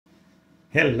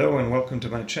Hello and welcome to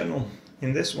my channel.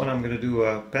 In this one I'm going to do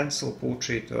a pencil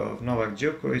portrait of Novak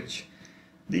Djokovic,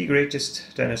 the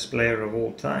greatest tennis player of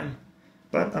all time,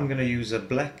 but I'm going to use a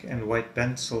black and white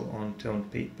pencil on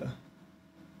toned paper.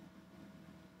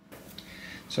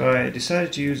 So I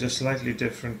decided to use a slightly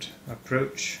different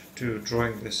approach to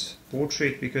drawing this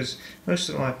portrait because most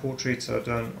of my portraits are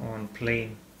done on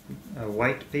plain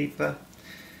white paper.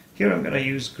 Here I'm going to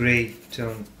use grey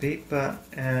toned paper,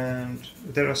 and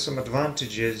there are some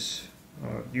advantages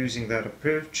using that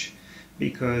approach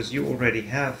because you already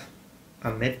have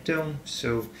a mid-tone,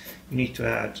 so you need to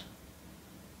add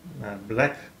a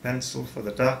black pencil for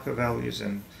the darker values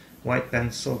and white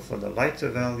pencil for the lighter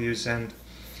values, and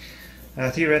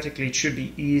theoretically it should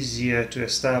be easier to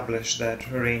establish that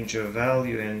range of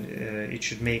value, and it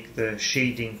should make the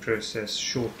shading process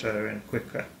shorter and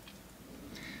quicker.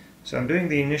 So I'm doing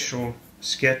the initial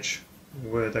sketch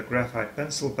with a graphite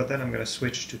pencil, but then I'm going to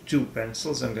switch to two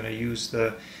pencils. I'm going to use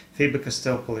the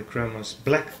Faber-Castell Polychromos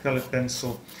black colored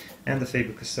pencil and the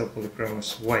Faber-Castell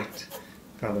Polychromos white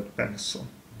colored pencil.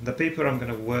 The paper I'm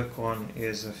going to work on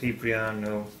is a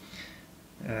Fabriano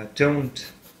toned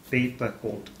paper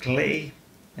called clay,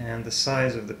 and the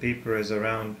size of the paper is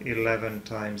around 11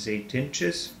 × 8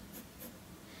 inches.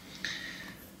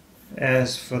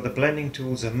 As for the blending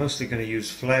tools, I'm mostly going to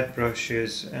use flat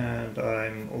brushes, and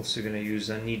I'm also going to use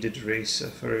a kneaded eraser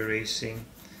for erasing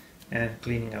and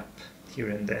cleaning up here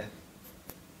and there.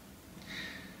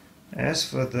 As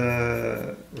for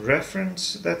the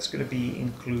reference, that's going to be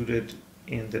included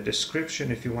in the description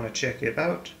if you want to check it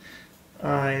out.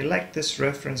 I like this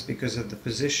reference because of the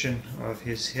position of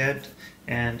his head,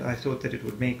 and I thought that it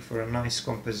would make for a nice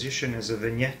composition as a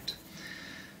vignette.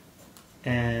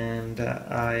 And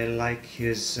I like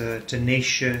his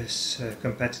tenacious,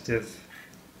 competitive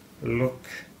look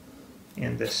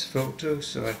in this photo,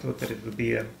 so I thought that it would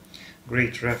be a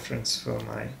great reference for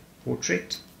my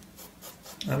portrait.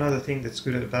 Another thing that's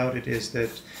good about it is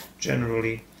that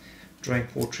generally drawing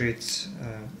portraits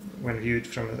when viewed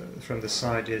from the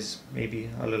side is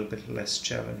maybe a little bit less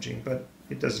challenging, but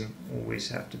it doesn't always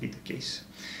have to be the case.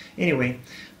 Anyway,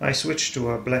 I switched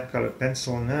to a black colored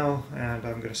pencil now, and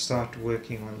I'm going to start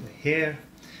working on the hair.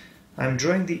 I'm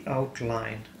drawing the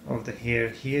outline of the hair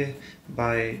here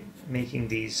by making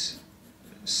these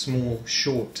small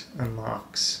short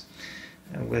marks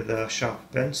with a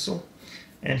sharp pencil,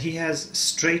 and he has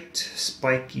straight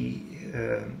spiky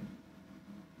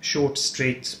short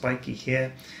straight spiky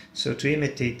hair, so to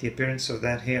imitate the appearance of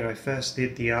that hair I first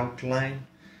did the outline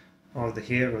of the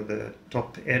hair, or the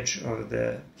top edge of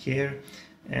the hair,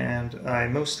 and I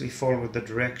mostly follow the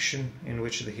direction in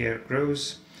which the hair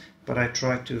grows, but I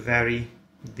try to vary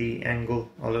the angle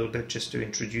a little bit just to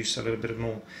introduce a little bit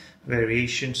more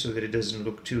variation so that it doesn't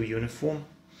look too uniform,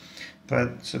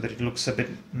 but so that it looks a bit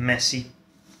messy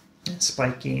and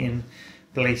spiky in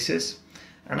places.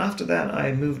 And after that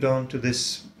I moved on to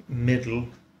this middle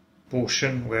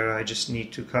portion where I just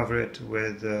need to cover it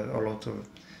with a lot of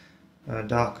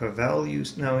darker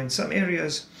values. Now in some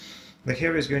areas the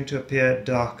hair is going to appear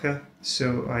darker,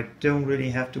 so I don't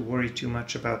really have to worry too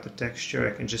much about the texture.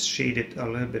 I can just shade it a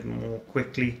little bit more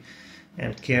quickly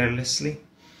and carelessly.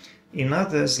 In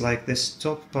others, like this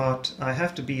top part, I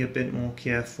have to be a bit more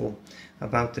careful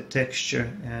about the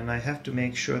texture, and I have to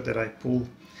make sure that I pull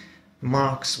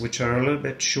marks which are a little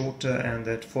bit shorter and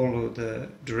that follow the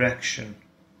direction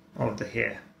of the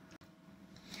hair.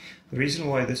 The reason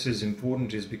why this is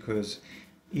important is because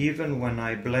even when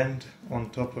I blend on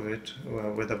top of it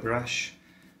with a brush,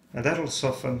 that'll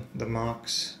soften the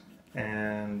marks,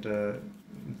 and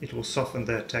it will soften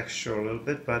their texture a little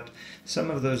bit, but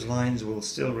some of those lines will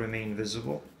still remain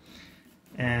visible,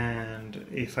 and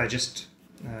if I just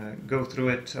go through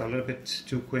it a little bit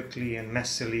too quickly and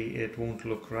messily, it won't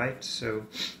look right. So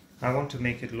I want to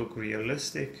make it look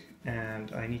realistic,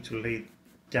 and I need to lay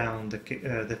down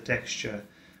the texture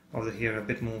of the hair a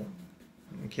bit more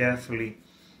carefully,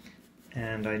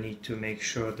 and I need to make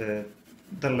sure that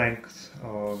the length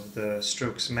of the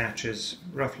strokes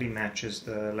roughly matches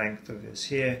the length of his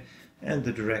hair and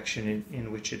the direction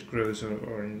in which it grows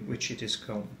or in which it is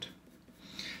combed.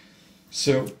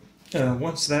 So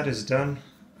once that is done,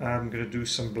 I'm going to do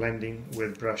some blending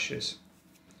with brushes,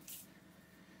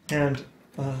 and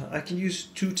I can use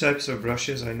two types of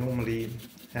brushes. I normally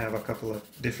have a couple of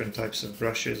different types of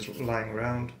brushes lying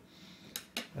around.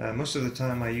 Most of the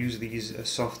time I use these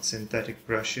soft synthetic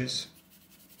brushes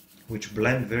which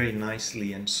blend very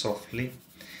nicely and softly.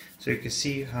 So you can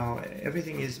see how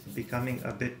everything is becoming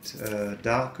a bit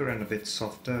darker and a bit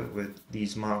softer, with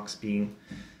these marks being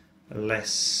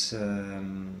less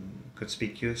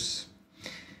conspicuous.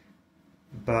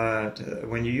 but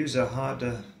when you use a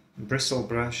harder bristle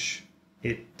brush,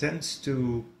 it tends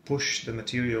to push the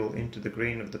material into the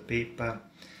grain of the paper.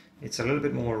 It's a little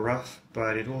bit more rough,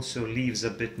 but it also leaves a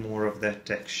bit more of that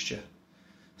texture.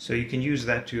 So you can use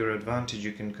that to your advantage.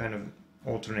 You can kind of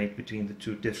alternate between the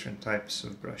two different types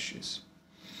of brushes.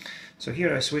 So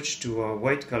here I switched to a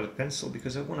white colored pencil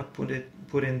because I want to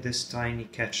put in this tiny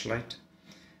catch light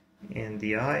in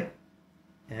the eye,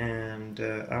 and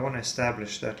I want to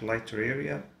establish that lighter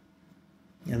area,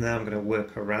 and then I'm going to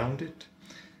work around it.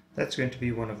 That's going to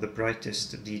be one of the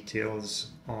brightest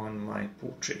details on my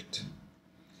portrait.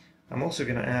 I'm also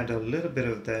going to add a little bit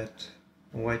of that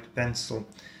white pencil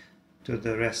to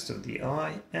the rest of the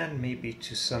eye and maybe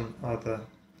to some other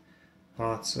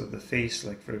parts of the face,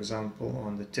 like for example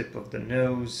on the tip of the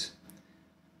nose,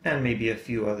 and maybe a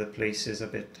few other places a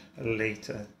bit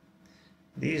later.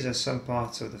 These are some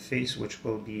parts of the face which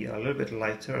will be a little bit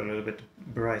lighter, a little bit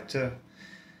brighter,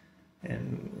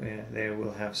 and there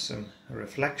we'll have some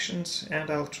reflections, and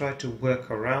I'll try to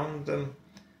work around them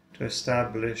to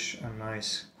establish a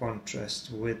nice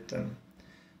contrast with them.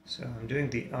 So I'm doing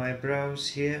the eyebrows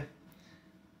here,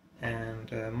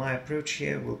 and my approach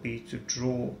here will be to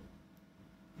draw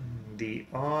the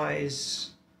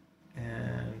eyes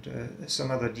and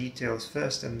some other details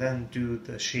first, and then do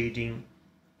the shading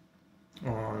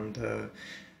on the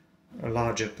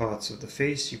larger parts of the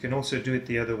face. You can also do it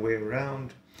the other way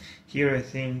around. Here I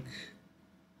think,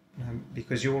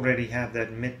 because you already have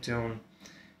that mid-tone,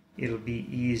 it'll be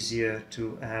easier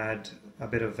to add a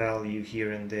bit of value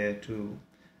here and there to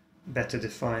better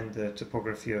define the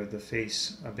topography of the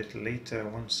face a bit later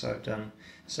once I've done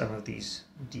some of these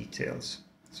details.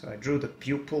 So I drew the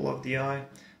pupil of the eye.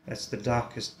 That's the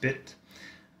darkest bit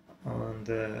on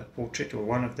the portrait, or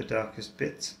one of the darkest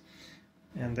bits,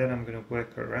 and then I'm going to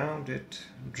work around it,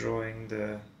 drawing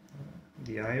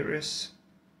the iris,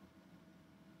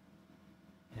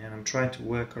 and I'm trying to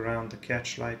work around the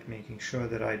catch light, making sure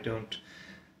that I don't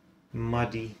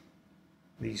muddy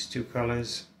these two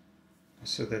colors,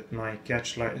 so that my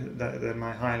catch light, that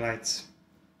my highlights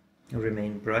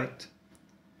remain bright.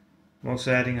 I'm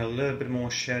also adding a little bit more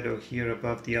shadow here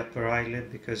above the upper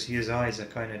eyelid, because his eyes are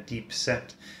kind of deep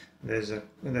set.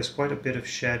 There's quite a bit of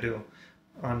shadow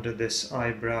under this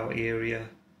eyebrow area,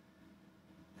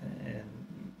 and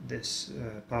this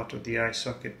part of the eye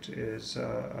socket is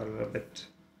a little bit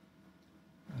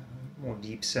more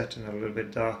deep set and a little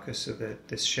bit darker, so that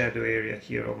this shadow area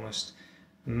here almost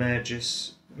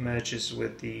merges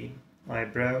with the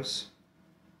eyebrows.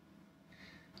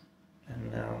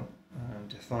 And now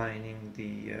defining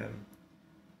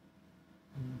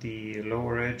the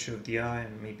lower edge of the eye,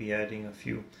 and maybe adding a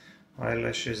few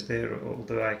eyelashes there,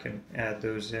 although I can add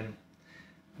those in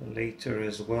later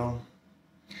as well.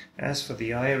 As for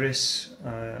the iris,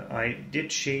 I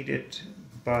did shade it,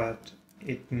 but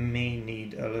it may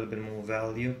need a little bit more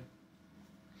value.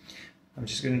 I'm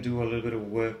just going to do a little bit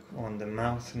of work on the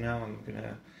mouth now. I'm going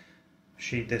to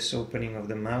shade this opening of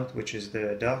the mouth, which is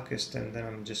the darkest, and then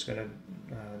I'm just going to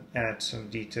add some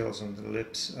details on the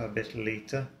lips a bit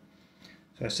later.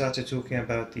 So I started talking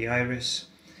about the iris.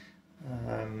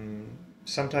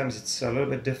 Sometimes it's a little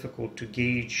bit difficult to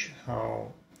gauge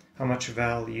how much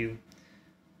value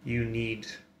you need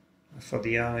for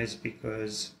the eyes,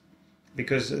 because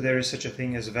there is such a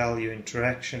thing as value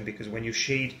interaction, because when you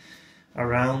shade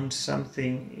around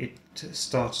something, it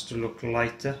starts to look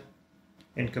lighter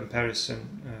in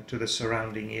comparison to the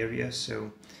surrounding area.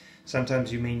 So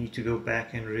sometimes you may need to go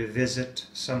back and revisit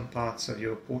some parts of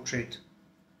your portrait,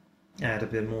 add a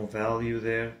bit more value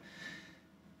there,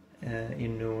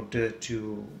 in order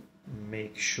to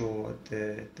make sure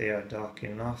that they are dark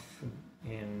enough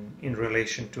in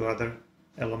relation to other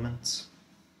elements.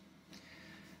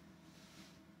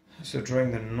 So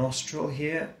drawing the nostril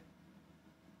here,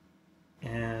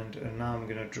 and now I'm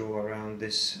going to draw around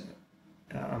this.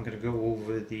 I'm going to go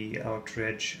over the outer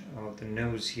edge of the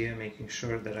nose here, making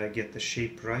sure that I get the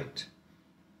shape right.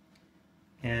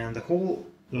 And the whole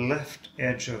left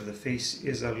edge of the face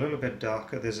is a little bit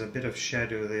darker. There's a bit of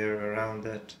shadow there around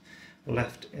that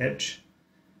left edge.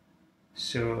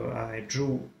 So I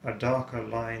drew a darker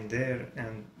line there,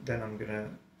 and then I'm going to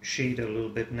shade a little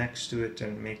bit next to it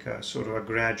and make a sort of a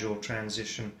gradual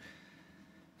transition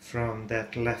from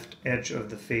that left edge of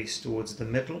the face towards the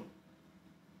middle.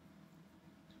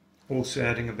 Also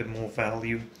adding a bit more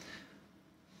value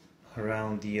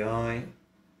around the eye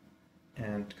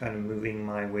and kind of moving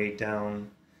my way down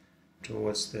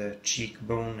towards the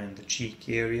cheekbone and the cheek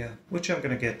area, which I'm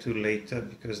going to get to later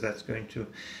because that's going to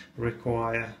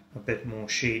require a bit more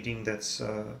shading. That's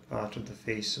part of the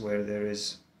face where there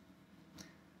is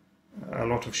a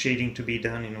lot of shading to be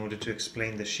done in order to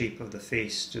explain the shape of the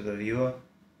face to the viewer.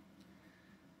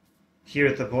 Here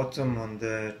at the bottom on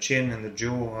the chin and the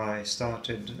jaw, I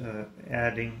started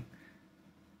adding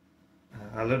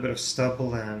a little bit of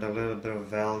stubble and a little bit of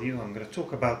value. I'm going to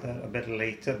talk about that a bit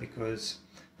later because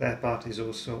that part is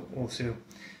also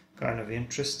kind of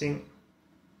interesting.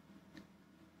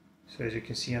 So as you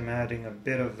can see, I'm adding a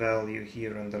bit of value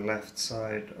here on the left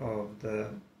side of the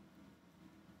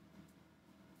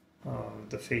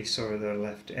face, or the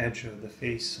left edge of the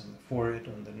face, on the forehead,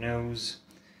 on the nose.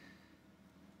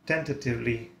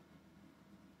 Tentatively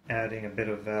adding a bit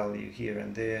of value here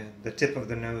and there. The tip of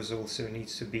the nose also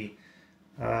needs to be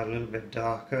a little bit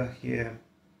darker here,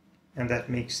 and that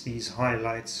makes these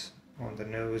highlights on the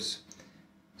nose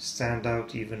stand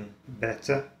out even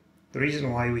better. The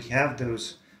reason why we have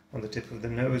those on the tip of the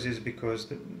nose is because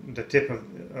the tip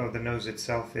of the nose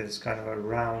itself is kind of a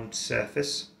round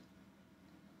surface.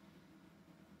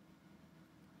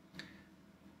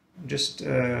 Just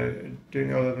doing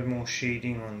a little bit more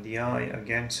shading on the eye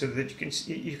again, so that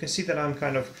you can see that I'm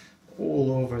kind of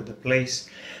all over the place.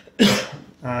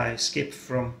 I skip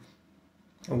from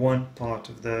one part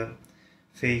of the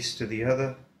face to the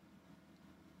other,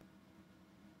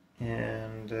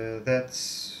 and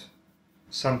that's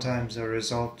sometimes a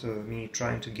result of me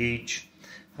trying to gauge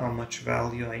how much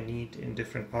value I need in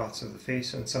different parts of the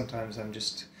face, and sometimes I'm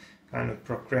just kind of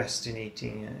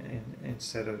procrastinating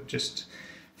instead of just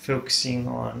focusing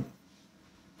on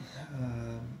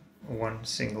one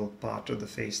single part of the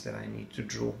face that I need to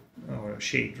draw, or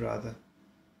shade rather.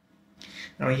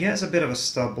 Now he has a bit of a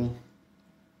stubble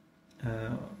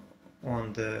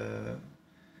on the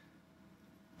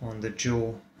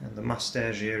jaw and the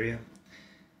mustache area,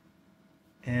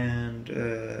 and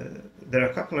there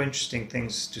are a couple of interesting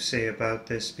things to say about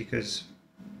this, because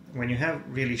when you have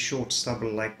really short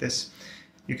stubble like this,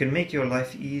 you can make your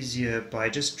life easier by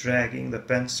just dragging the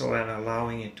pencil and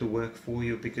allowing it to work for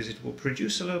you, because it will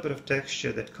produce a little bit of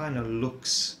texture that kind of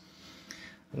looks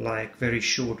like very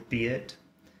short beard,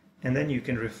 and then you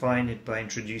can refine it by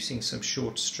introducing some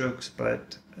short strokes.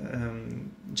 But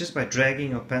just by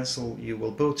dragging your pencil, you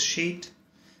will both shade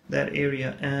that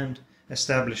area and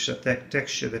establish a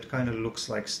texture that kind of looks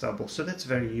like stubble, so that's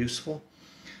very useful.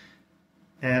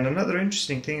 And another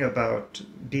interesting thing about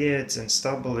beards and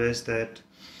stubble is that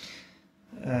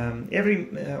on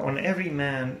every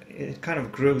man it kind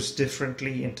of grows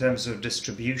differently in terms of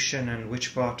distribution and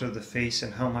which part of the face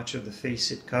and how much of the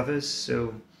face it covers.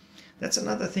 So that's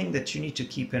another thing that you need to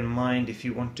keep in mind if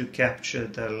you want to capture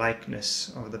the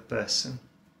likeness of the person.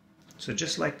 So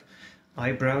just like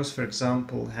eyebrows, for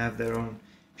example, have their own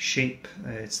shape,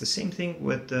 it's the same thing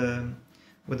with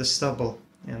the stubble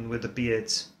and with the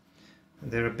beards.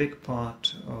 They're a big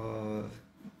part of,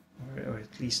 or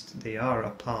at least they are a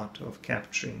part of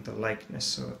capturing the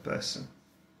likeness of a person.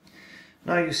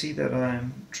 Now you see that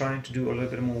I'm trying to do a little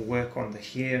bit more work on the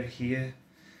hair here,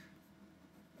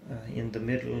 in the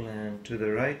middle and to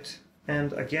the right.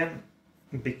 And again,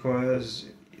 because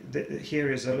the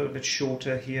hair is a little bit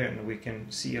shorter here and we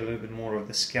can see a little bit more of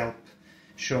the scalp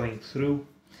showing through,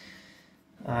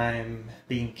 I'm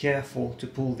being careful to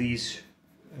pull these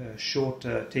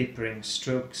shorter tapering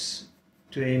strokes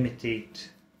to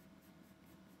imitate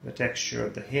the texture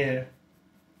of the hair,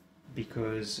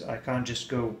 because I can't just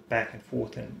go back and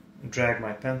forth and drag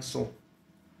my pencil.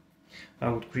 I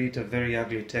would create a very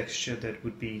ugly texture that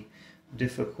would be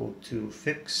difficult to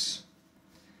fix,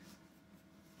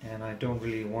 and I don't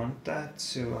really want that.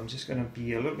 So I'm just going to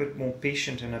be a little bit more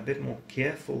patient and a bit more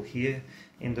careful here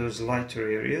in those lighter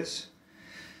areas.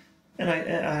 And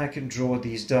I can draw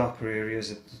these darker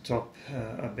areas at the top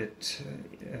a bit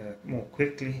more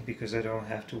quickly, because I don't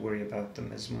have to worry about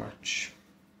them as much.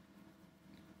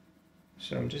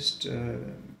 So I'm just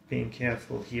being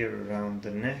careful here around the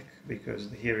neck, because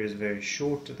the hair is very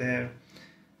short there,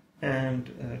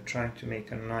 and trying to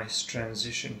make a nice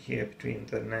transition here between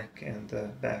the neck and the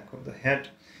back of the head,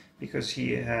 because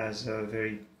he has a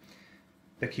very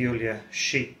peculiar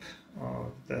shape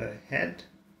of the head,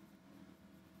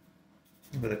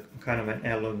 with a kind of an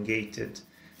elongated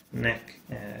neck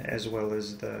as well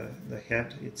as the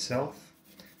head itself.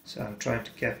 So I'm trying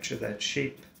to capture that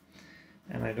shape,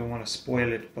 and I don't want to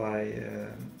spoil it by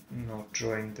not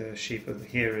drawing the shape of the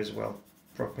hair as well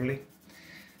properly.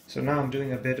 So now I'm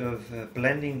doing a bit of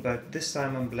blending, but this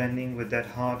time I'm blending with that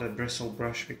harder bristle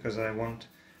brush because I want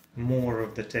more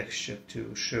of the texture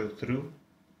to show through.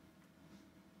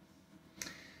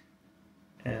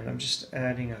 And I'm just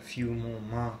adding a few more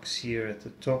marks here at the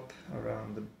top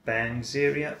around the bangs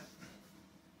area.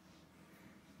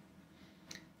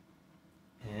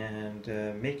 And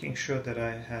and making sure that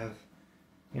I have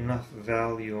enough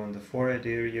value on the forehead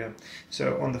area.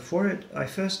 So on the forehead I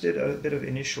first did a bit of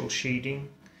initial shading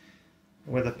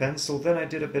with a pencil, then I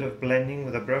did a bit of blending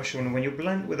with a brush. And when you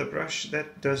blend with a brush,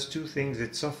 that does two things.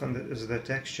 It softens the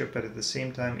texture, but at the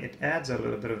same time it adds a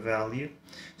little bit of value.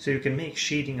 So you can make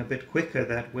shading a bit quicker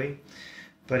that way.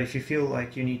 But if you feel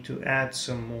like you need to add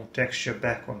some more texture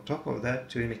back on top of that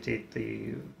to imitate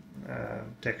the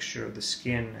texture of the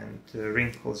skin and the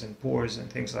wrinkles and pores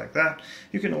and things like that,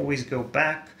 you can always go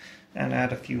back and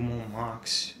add a few more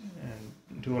marks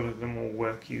and do a little bit more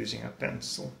work using a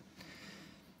pencil.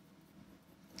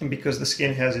 And because the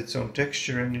skin has its own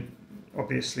texture, and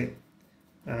obviously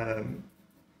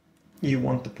you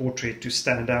want the portrait to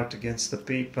stand out against the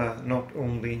paper, not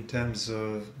only in terms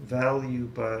of value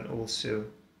but also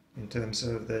in terms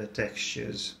of the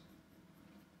textures.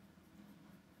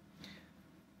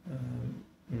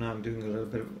 Now I'm doing a little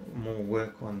bit more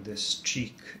work on this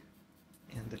cheek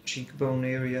and the cheekbone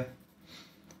area.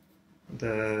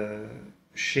 The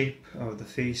shape of the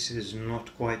face is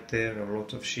not quite there. A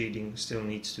lot of shading still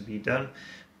needs to be done,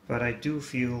 but I do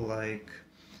feel like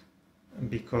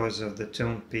because of the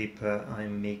toned paper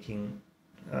I'm making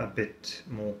a bit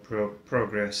more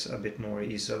progress a bit more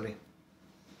easily.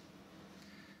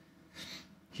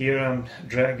 Here I'm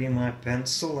dragging my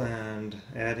pencil and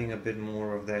adding a bit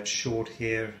more of that short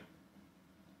hair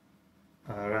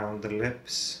around the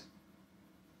lips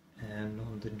and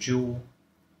on the jaw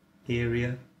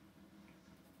area.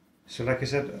 So like I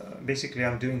said, basically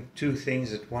I'm doing two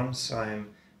things at once. I'm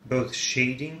both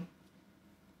shading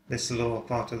this lower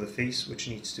part of the face, which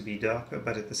needs to be darker,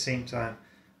 but at the same time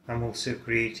I'm also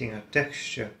creating a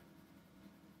texture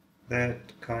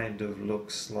that kind of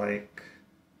looks like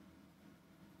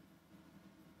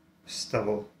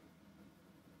stubble,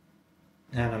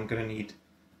 and I'm gonna need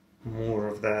more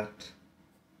of that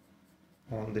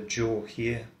on the jaw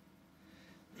here,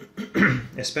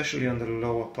 especially on the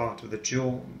lower part of the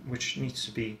jaw, which needs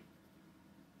to be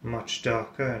much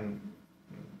darker. And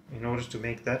in order to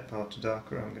make that part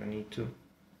darker, I'm gonna need to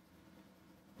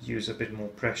use a bit more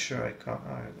pressure.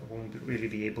 I won't really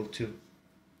be able to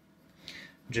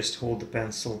just hold the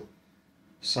pencil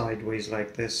sideways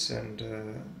like this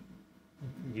and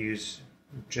use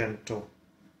gentle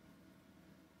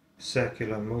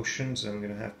circular motions. I'm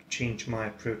going to have to change my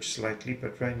approach slightly,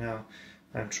 but right now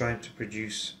I'm trying to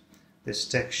produce this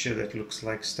texture that looks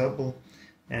like stubble.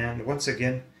 And once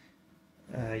again,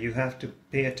 you have to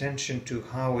pay attention to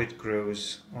how it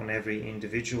grows on every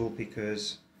individual,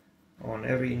 because on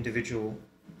every individual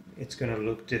it's going to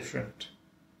look different.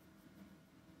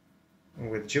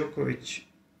 With Djokovic,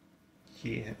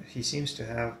 he seems to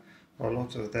have a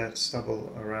lot of that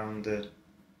stubble around the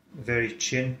very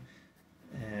chin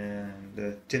and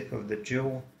the tip of the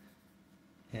jaw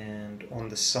and on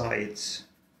the sides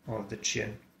of the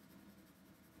chin,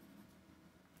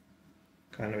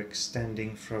 kind of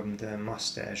extending from the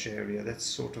mustache area. That's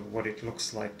sort of what it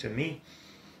looks like to me.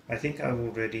 I think I've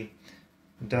already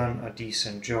done a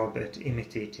decent job at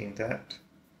imitating that.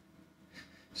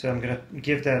 So I'm going to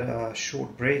give that a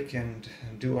short break and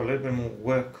do a little bit more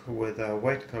work with a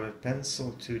white colored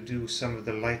pencil to do some of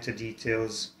the lighter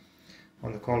details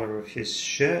on the collar of his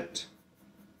shirt.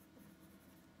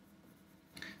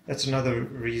 That's another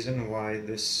reason why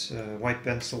this white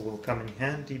pencil will come in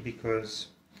handy, because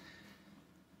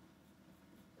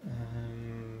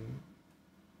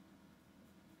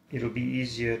it'll be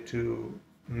easier to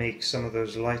make some of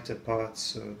those lighter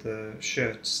parts of the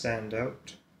shirt stand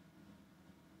out.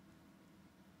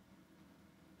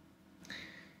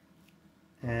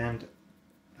 And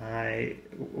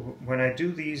when I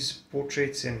do these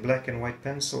portraits in black and white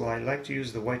pencil, I like to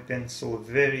use the white pencil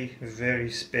very,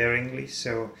 very sparingly.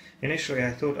 So initially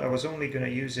I thought I was only going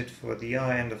to use it for the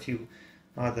eye and a few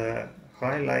other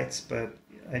highlights, but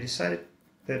I decided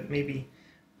that maybe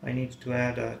I needed to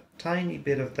add a tiny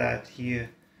bit of that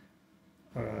here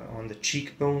on the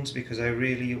cheekbones, because I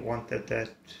really wanted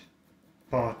that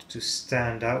part to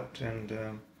stand out,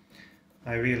 and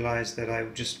I realized that I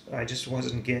just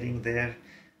wasn't getting there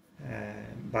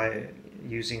by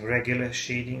using regular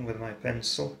shading with my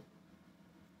pencil.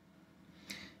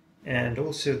 And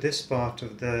also this part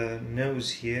of the nose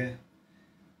here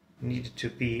needed to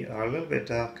be a little bit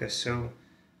darker, so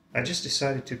I just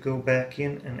decided to go back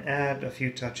in and add a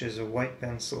few touches of white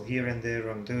pencil here and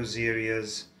there on those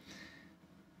areas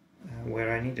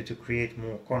where I needed to create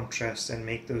more contrast and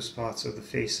make those parts of the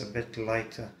face a bit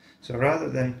lighter. So rather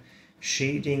than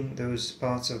shading those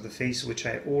parts of the face which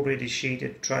I already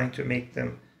shaded, trying to make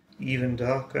them even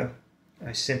darker,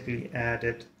 I simply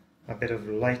added a bit of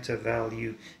lighter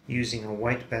value using a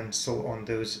white pencil on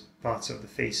those parts of the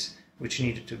face which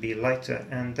needed to be lighter,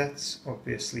 and that's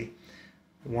obviously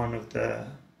one of the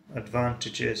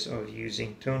advantages of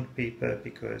using toned paper,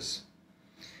 because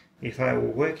if I were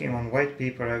working on white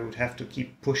paper I would have to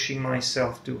keep pushing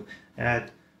myself to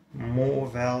add more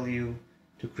value,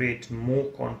 to create more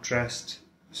contrast,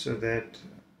 so that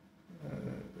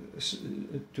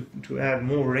to add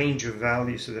more range of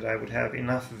value so that I would have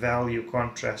enough value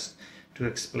contrast to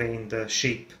explain the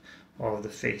shape of the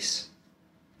face.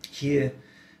 Here,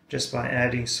 just by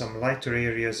adding some lighter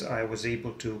areas, I was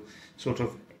able to sort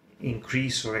of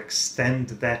increase or extend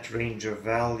that range of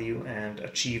value and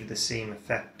achieve the same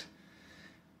effect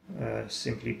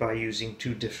simply by using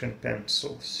two different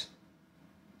pencils.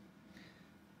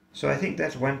 So I think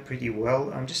that went pretty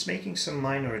well. I'm just making some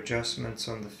minor adjustments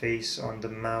on the face, on the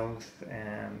mouth,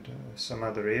 and some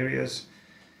other areas.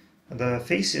 The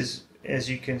face is, as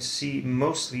you can see,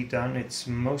 mostly done. It's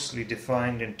mostly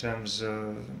defined in terms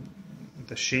of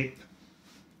the shape.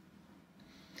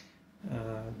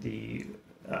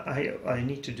 I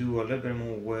need to do a little bit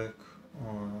more work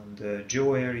on the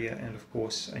jaw area, and of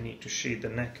course I need to shade the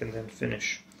neck and then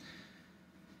finish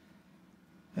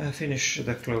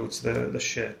the clothes, the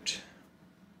shirt.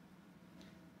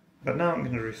 But now I'm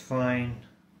going to refine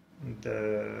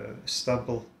the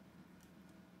stubble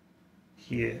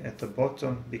here at the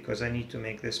bottom, because I need to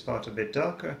make this part a bit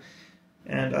darker,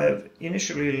 and I've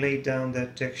initially laid down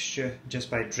that texture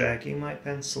just by dragging my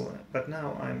pencil, but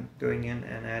now I'm going in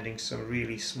and adding some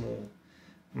really small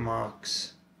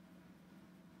marks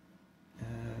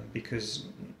because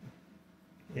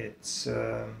it's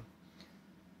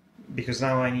because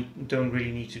now I don't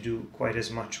really need to do quite as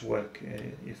much work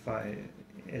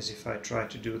as if I try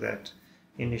to do that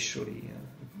initially.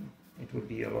 It would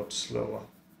be a lot slower.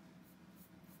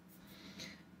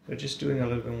 So just doing a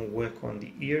little bit more work on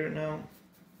the ear now.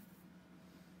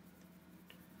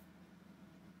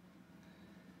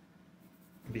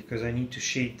 Because I need to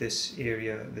shade this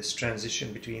area, this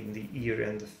transition between the ear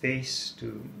and the face,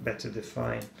 to better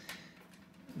define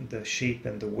the shape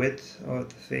and the width of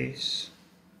the face.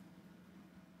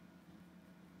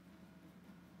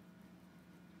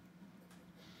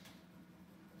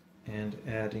 And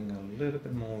adding a little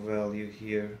bit more value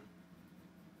here.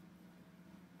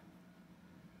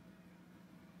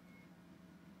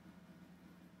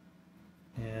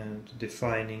 And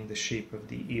defining the shape of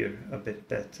the ear a bit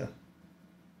better.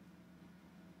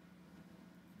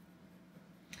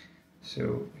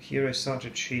 So here I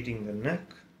started shading the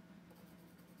neck,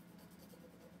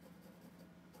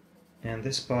 and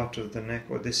this part of the neck,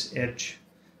 or this edge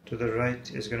to the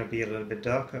right, is going to be a little bit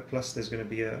darker, plus there's going to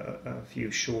be a few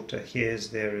shorter hairs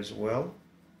there as well.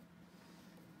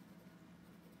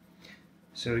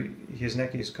 So his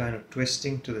neck is kind of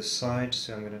twisting to the side,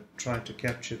 so I'm going to try to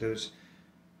capture those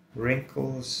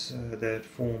wrinkles that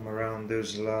form around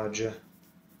those larger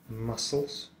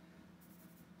muscles.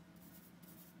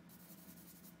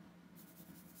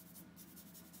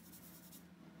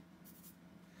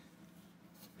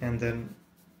 And then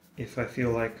if I feel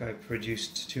like I've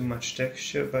produced too much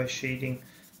texture by shading,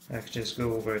 I can just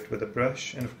go over it with a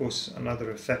brush. And of course another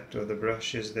effect of the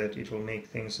brush is that it will make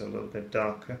things a little bit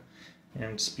darker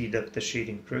and speed up the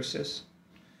shading process.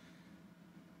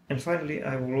 And finally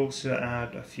I will also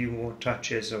add a few more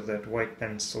touches of that white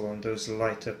pencil on those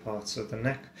lighter parts of the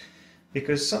neck,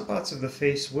 because some parts of the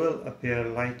face will appear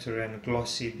lighter and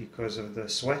glossy because of the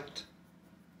sweat,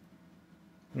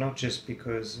 not just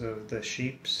because of the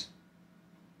shapes.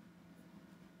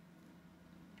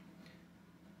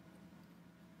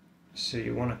 So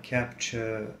you want to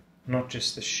capture not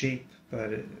just the shape,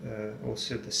 but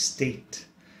also the state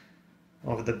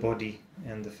of the body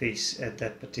and the face at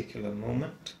that particular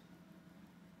moment.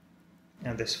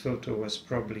 And this photo was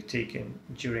probably taken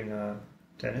during a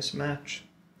tennis match.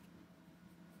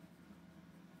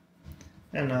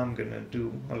 And now I'm going to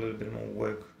do a little bit more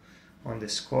work on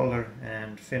this collar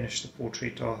and finish the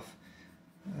portrait off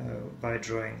by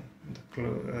drawing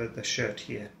the shirt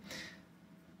here.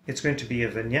 It's going to be a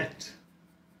vignette,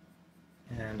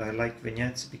 and I like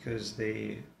vignettes because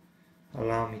they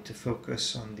allow me to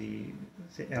focus on the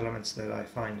elements that I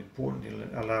find important. It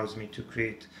allows me to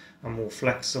create a more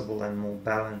flexible and more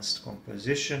balanced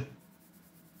composition.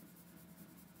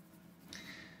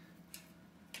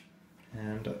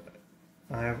 And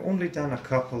I have only done a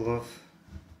couple of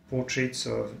portraits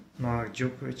of Novak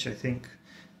Djokovic, I think,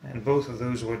 and both of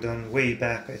those were done way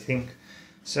back, I think,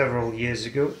 several years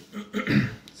ago.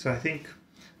 So I think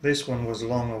this one was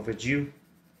long overdue.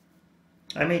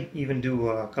 I may even do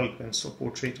a colored pencil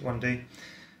portrait one day,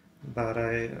 but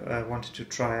I wanted to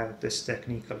try out this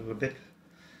technique a little bit,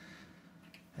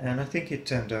 and I think it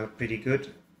turned out pretty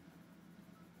good.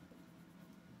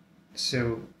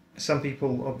 So some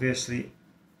people obviously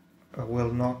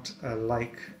will not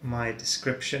like my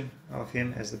description of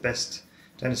him as the best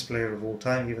tennis player of all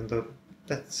time, even though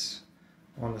that's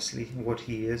honestly what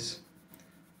he is.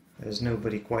 There's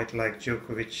nobody quite like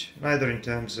Djokovic, neither in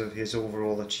terms of his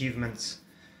overall achievements,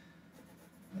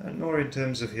 nor in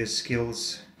terms of his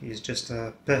skills. He's just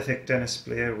a perfect tennis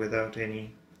player without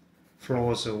any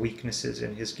flaws or weaknesses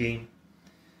in his game.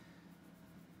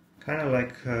 Kind of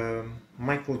like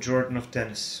Michael Jordan of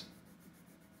tennis.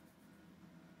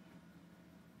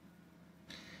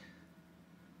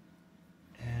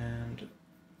 And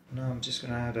now I'm just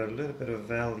going to add a little bit of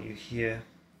value here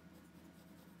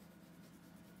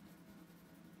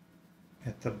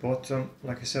at the bottom.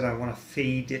 Like I said, I want to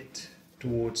fade it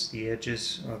towards the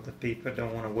edges of the paper.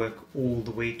 Don't want to work all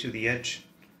the way to the edge.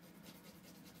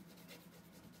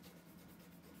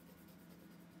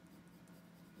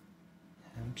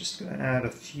 I'm just going to add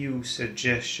a few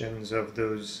suggestions of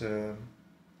those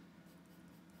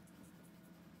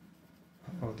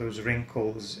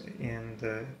wrinkles in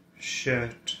the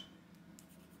shirt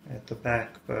at the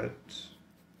back, but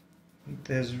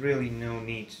there's really no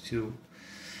need to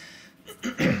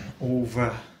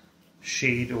over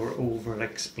shade or over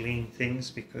explain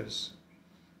things, because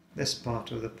this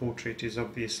part of the portrait is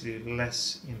obviously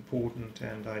less important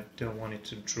and I don't want it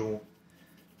to draw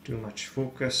too much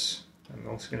focus. I'm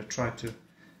also going to try to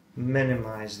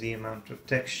minimize the amount of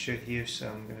texture here, so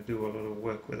I'm going to do a little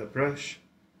work with a brush.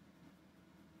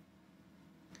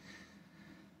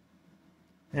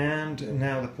 And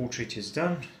now the portrait is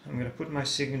done. I'm going to put my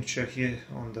signature here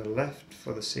on the left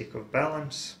for the sake of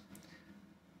balance.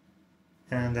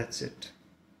 And that's it.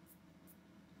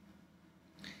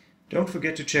 Don't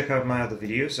forget to check out my other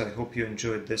videos. I hope you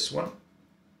enjoyed this one.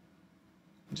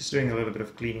 I'm just doing a little bit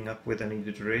of cleaning up with a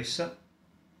kneaded eraser.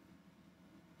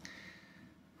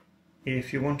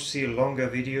 If you want to see longer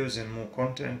videos and more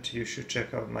content, you should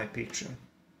check out my Patreon.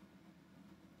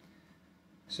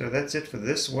 So that's it for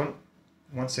this one.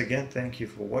 Once again, thank you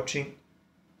for watching.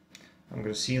 I'm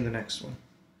going to see you in the next one.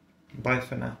 Bye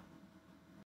for now.